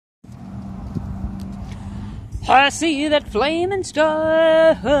I see that flaming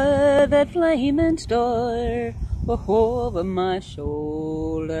star over my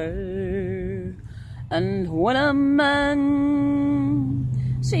shoulder. And when a man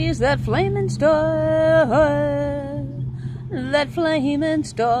sees that flaming star,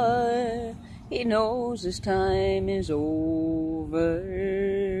 he knows his time is over.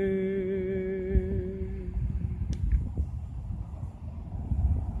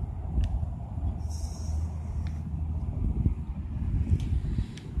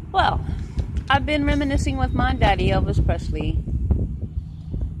 Well, I've been reminiscing with my daddy, Elvis Presley.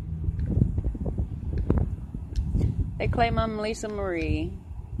 They claim I'm Lisa Marie.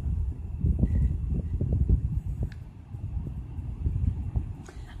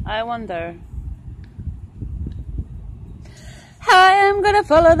 I wonder. I am gonna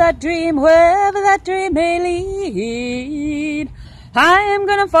follow that dream wherever that dream may lead. I am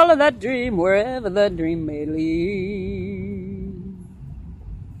gonna follow that dream wherever that dream may lead.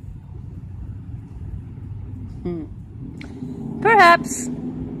 Perhaps.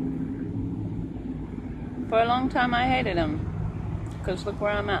 For a long time I hated him, because look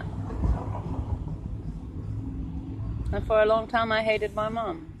where I'm at. And for a long time I hated my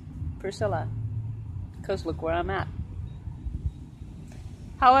mom, Priscilla, because look where I'm at.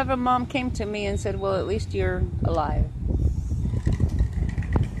 However, Mom came to me and said, well, at least you're alive.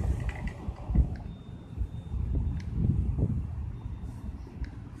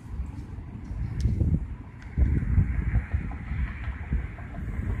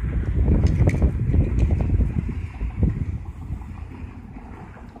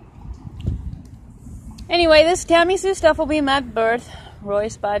 Anyway, this Tammy Sue stuff will be Matt Birth,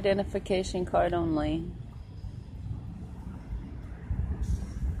 Royce by identification card only.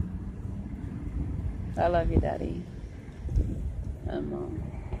 I love you, Daddy and Mom.